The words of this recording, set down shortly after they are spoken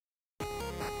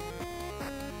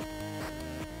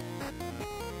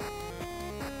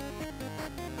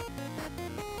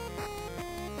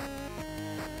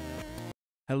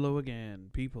Hello again,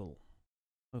 people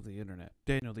of the internet.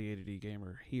 Daniel the ADD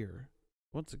Gamer here,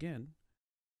 once again,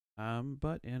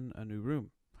 but in a new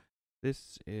room.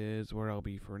 This is where I'll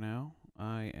be for now.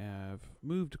 I have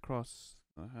moved across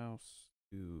the house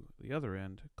to the other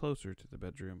end, closer to the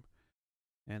bedroom,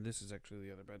 and this is actually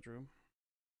the other bedroom.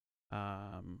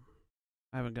 I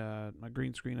haven't got my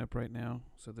green screen up right now,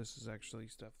 so this is actually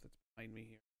stuff that's behind me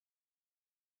here.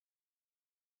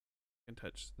 I can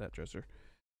touch that dresser.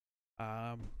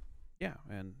 Yeah,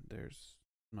 and there's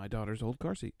my daughter's old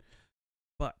car seat.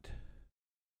 But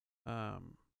I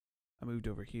moved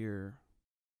over here.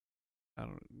 I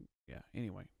don't yeah,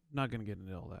 anyway, not going to get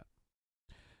into all that.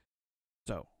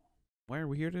 So, why are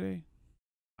we here today?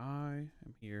 I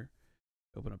am here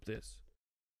to open up this.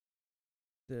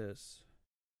 This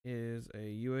is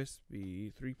a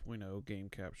USB 3.0 Game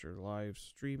Capture live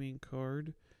streaming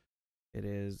card. It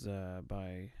is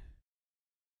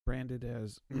branded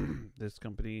as this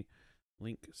company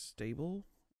Linkstable.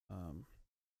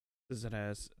 Says it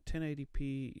has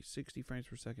 1080p, 60 frames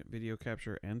per second video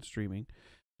capture and streaming.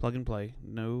 Plug and play,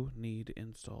 no need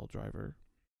install driver.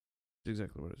 That's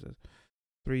exactly what it says.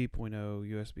 3.0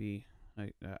 USB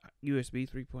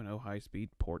 3.0 high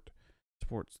speed port.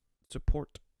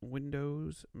 Support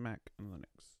Windows, Mac, and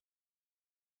Linux.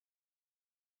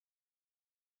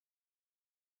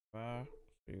 So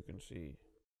you can see.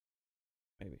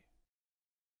 Maybe.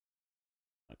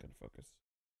 Not gonna focus.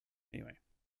 Anyway.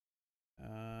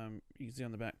 You can see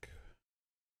on the back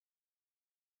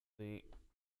the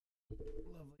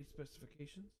lovely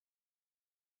specifications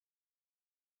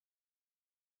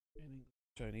in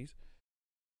Chinese.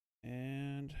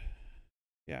 And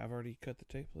yeah, I've already cut the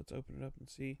tape. Let's open it up and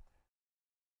see.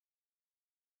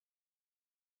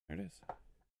 There it is.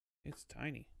 It's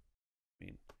tiny. I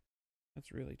mean,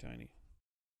 that's really tiny.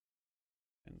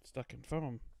 And stuck in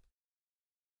foam.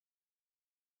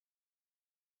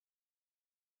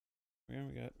 And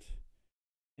we got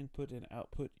input and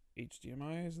output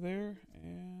HDMI is there,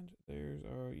 and there's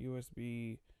our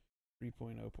USB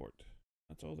 3.0 port.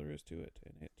 That's all there is to it,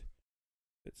 and it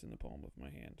fits in the palm of my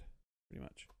hand, pretty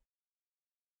much.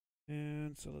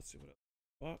 And so let's see what else.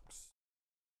 Box.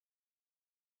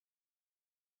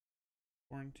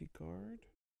 Warranty card.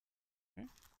 Okay.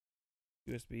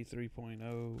 USB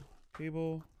 3.0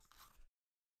 cable.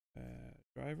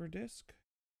 Driver disc.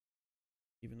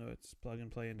 Even though it's plug and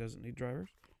play and doesn't need drivers.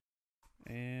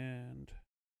 And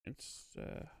it's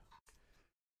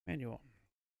manual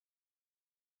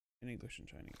in English and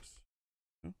Chinese.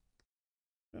 No?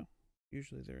 No.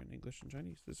 Usually they're in English and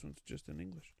Chinese. This one's just in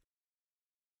English.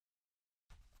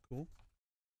 Cool.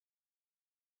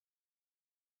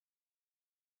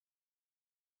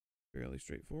 Fairly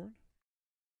straightforward.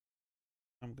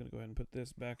 I'm going to go ahead and put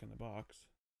this back in the box.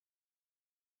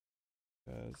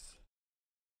 Because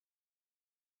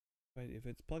if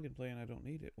it's plug and play and I don't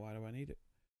need it, why do I need it?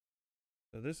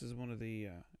 So this is one of the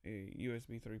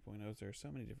USB 3.0s. There are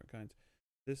so many different kinds.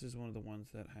 This is one of the ones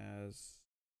that has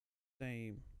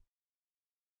same,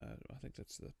 I think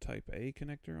that's the type A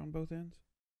connector on both ends.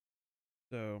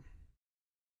 So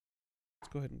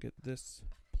let's go ahead and get this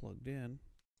plugged in.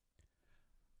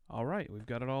 All right, we've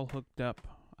got it all hooked up.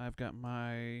 I've got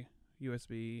my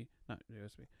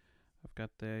I've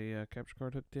got the capture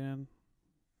card hooked in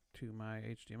to my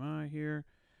HDMI here.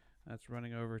 That's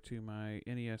running over to my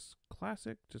NES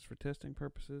Classic just for testing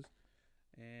purposes.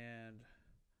 And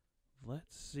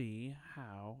let's see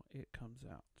how it comes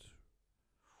out.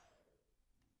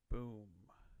 Boom.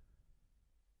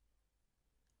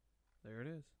 There it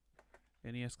is.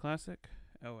 NES Classic.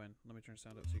 Oh, and let me turn the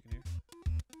sound up so you can hear.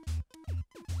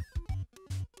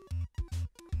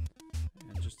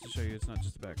 And just to show you it's not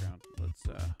just the background, let's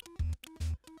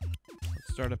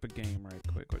start up a game right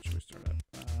quick. What should we start up?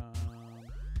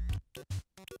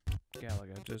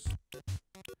 Galaga, just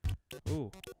ooh,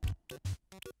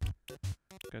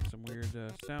 got some weird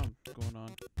sound going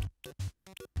on.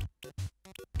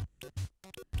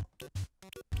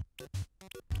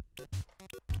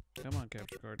 Come on,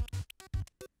 capture card.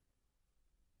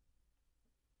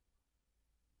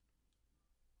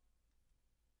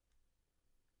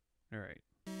 Alright,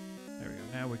 there we go.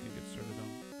 Now we can get started on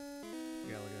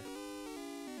Galaga.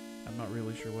 I'm not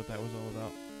really sure what that was all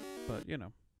about, but you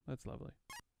know, that's lovely.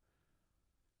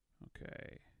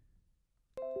 Okay.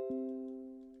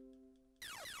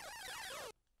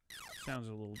 Sounds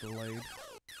a little delayed.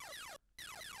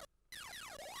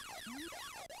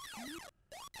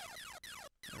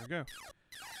 There we go.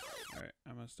 Alright,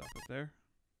 I'm going to stop it there.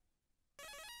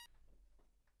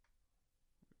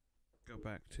 Go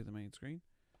back to the main screen.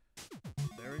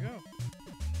 There we go.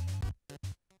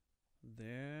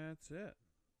 That's it.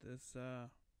 This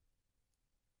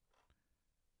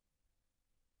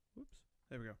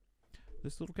There we go.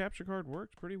 This little capture card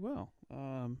worked pretty well.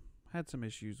 Had some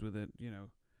issues with it,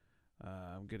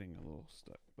 I'm getting a little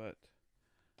stuck, but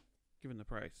given the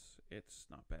price, it's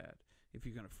not bad. If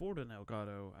you can afford an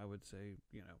Elgato, I would say,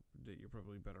 that you're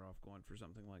probably better off going for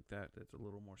something like that that's a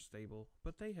little more stable.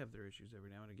 But they have their issues every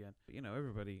now and again.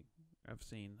 Everybody I've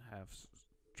seen have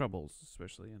troubles,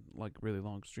 especially in like really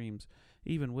long streams,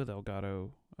 even with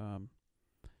Elgato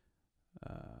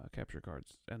capture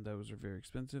cards, and those are very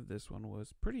expensive. This one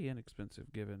was pretty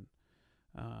inexpensive given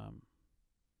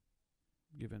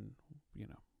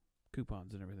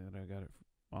coupons and everything that I got it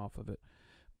off of it.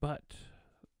 But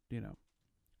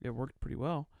it worked pretty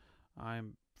well.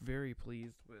 I'm very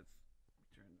pleased with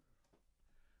turn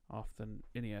off the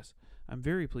NES. I'm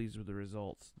very pleased with the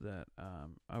results that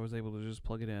I was able to just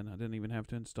plug it in. I didn't even have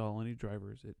to install any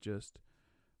drivers. It just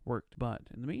worked. But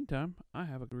in the meantime, I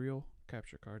have a real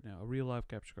capture card now, a real live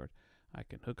capture card. I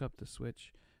can hook up the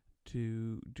Switch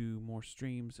to do more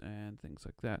streams and things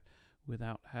like that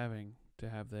without having to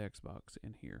have the Xbox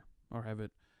in here or have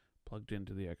it plugged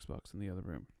into the Xbox in the other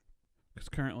room. Because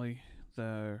currently,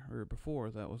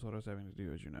 before, that was what I was having to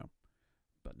do, as you know.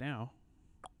 But now,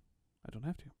 I don't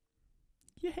have to.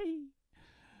 Yay!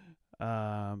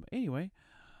 Anyway,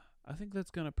 I think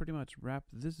that's going to pretty much wrap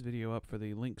this video up for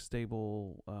the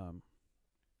Linkstable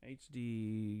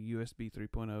HD USB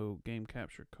 3.0 Game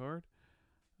Capture card.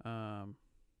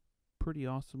 Pretty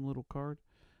awesome little card.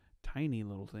 Tiny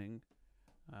little thing.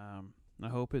 I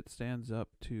hope it stands up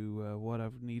to what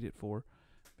I've need it for,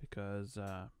 because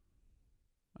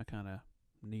I kind of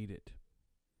need it.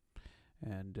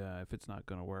 And if it's not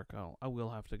gonna work, I will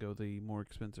have to go the more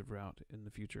expensive route in the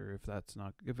future if it's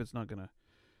not gonna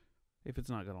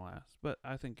last. But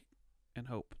I think and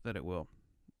hope that it will.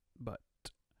 But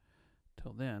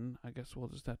till then, I guess we'll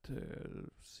just have to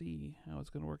see how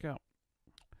it's gonna work out.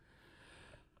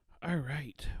 All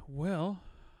right. Well,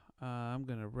 I'm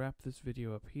gonna wrap this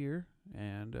video up here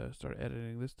and start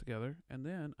editing this together, and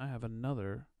then I have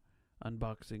another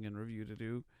unboxing and review to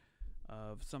do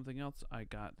of something else I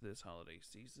got this holiday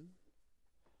season.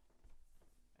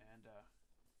 And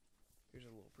here's a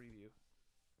little preview.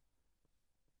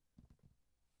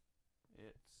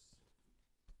 It's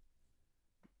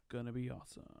gonna be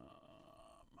awesome.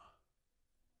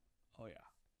 Oh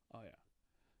yeah.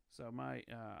 So my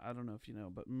I don't know if you know,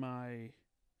 but my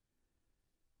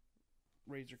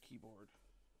Razer keyboard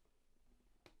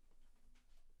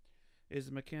is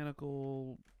a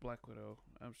mechanical Black Widow.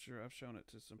 I'm sure I've shown it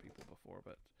to some people before,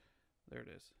 but there it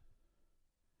is.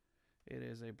 It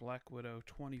is a Black Widow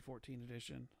 2014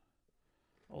 edition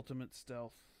Ultimate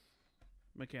Stealth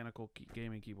mechanical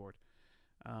gaming keyboard.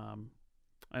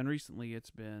 And recently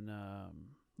it's been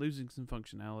losing some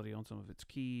functionality on some of its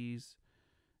keys,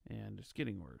 and it's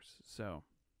getting worse. So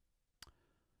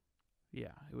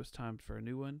yeah, it was time for a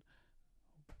new one.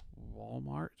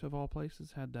 Walmart, of all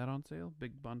places, had that on sale.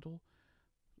 Big bundle.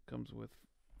 Comes with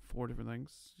 4 different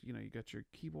things. You got your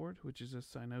keyboard, which is a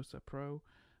Synosa Pro,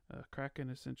 a Kraken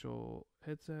Essential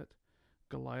headset,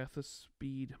 Goliathus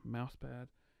Speed mousepad,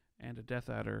 and a Death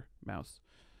Adder mouse.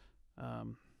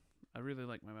 I really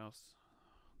like my mouse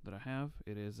that I have.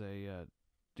 It is a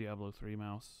Diablo 3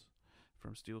 mouse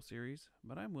from SteelSeries,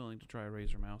 but I'm willing to try a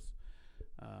Razer mouse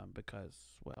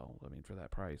because, well, I mean, for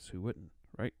that price, who wouldn't,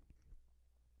 right?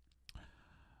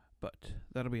 But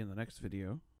that'll be in the next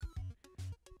video.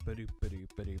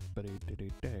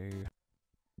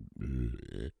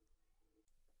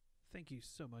 Thank you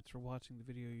so much for watching the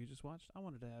video you just watched. I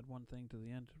wanted to add one thing to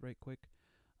the end right quick.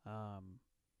 I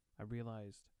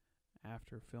realized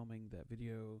after filming that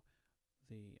video,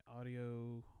 the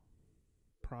audio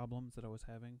problems that I was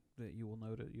having that you'll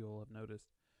have noticed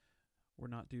were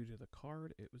not due to the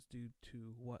card. It was due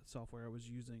to what software I was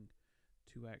using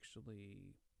to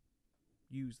actually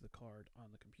use the card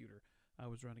on the computer. I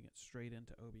was running it straight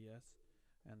into OBS,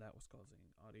 and that was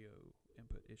causing audio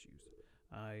input issues.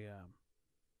 I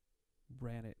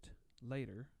ran it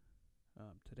later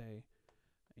today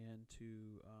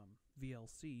into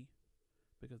VLC,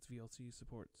 because VLC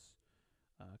supports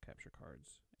capture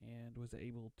cards, and was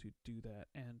able to do that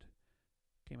and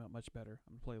came out much better.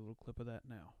 I'm going to play a little clip of that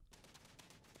now.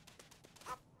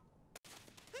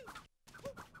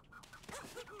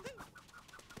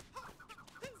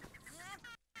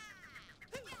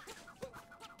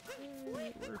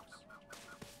 It works.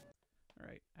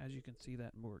 Alright, as you can see,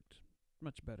 that worked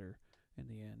much better in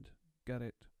the end. Got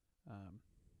it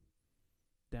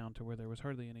down to where there was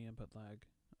hardly any input lag,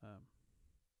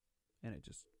 and it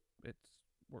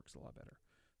works a lot better.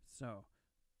 So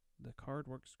the card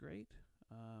works great.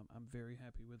 I'm very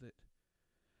happy with it,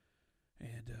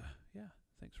 and yeah,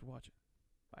 thanks for watching.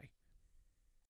 Bye.